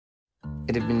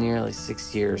It had been nearly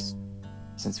 6 years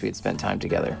since we had spent time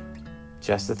together,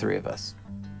 just the three of us,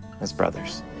 as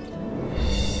brothers.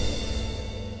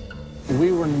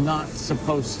 We were not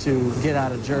supposed to get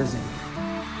out of Jersey.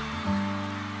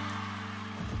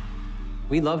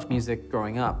 We loved music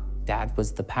growing up. Dad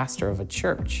was the pastor of a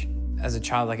church. As a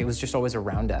child, it was just always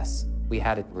around us. We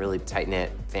had a really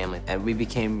tight-knit family, and we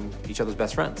became each other's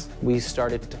best friends. We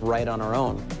started to write on our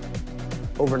own.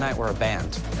 Overnight, we're a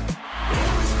band.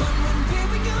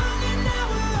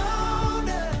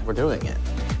 We're doing it.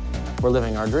 We're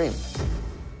living our dream.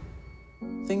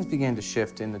 Things began to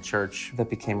shift in the church that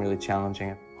became really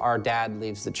challenging. Our dad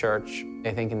leaves the church.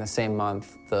 I think in the same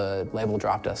month, the label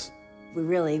dropped us. We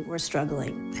really were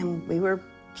struggling, and we were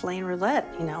playing roulette,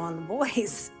 on the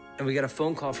boys. And we got a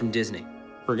phone call from Disney.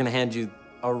 We're gonna hand you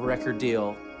a record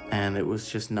deal. And it was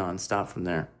just nonstop from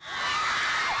there.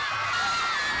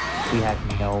 We had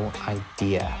no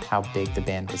idea how big the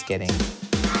band was getting.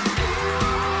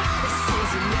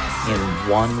 In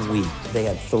 1 week, they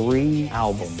had 3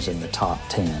 albums in the top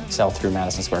 10. Sell through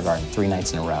Madison Square Garden 3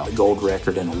 nights in a row. A gold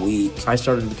record in a week. I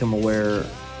started to become aware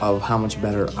of how much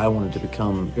better I wanted to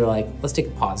become. You're like, let's take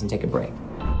a pause and take a break.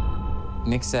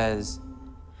 Nick says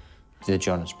the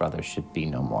Jonas Brothers should be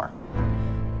no more.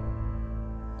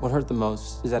 What hurt the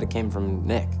most is that it came from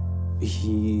Nick.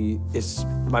 He is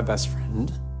my best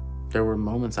friend. There were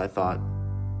moments I thought,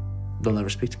 they'll never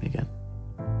speak to me again.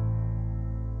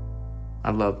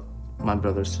 I love my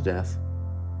brothers to death.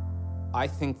 I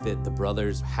think that the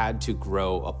brothers had to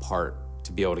grow apart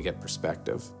to be able to get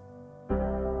perspective.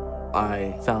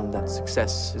 I found that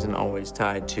success isn't always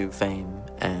tied to fame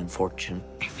and fortune.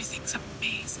 Everything's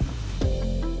amazing.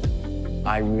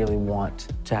 I really want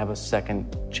to have a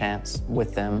second chance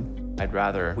with them. I'd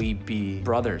rather we be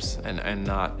brothers and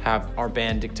not have our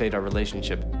band dictate our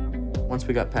relationship. Once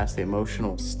we got past the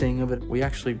emotional sting of it, we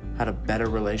actually had a better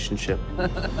relationship.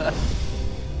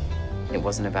 It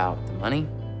wasn't about the money.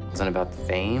 It wasn't about the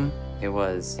fame. It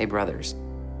was, hey, brothers, do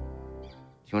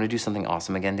you want to do something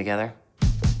awesome again together?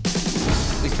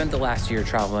 We spent the last year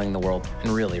traveling the world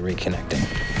and really reconnecting.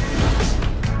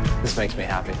 This makes me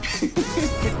happy.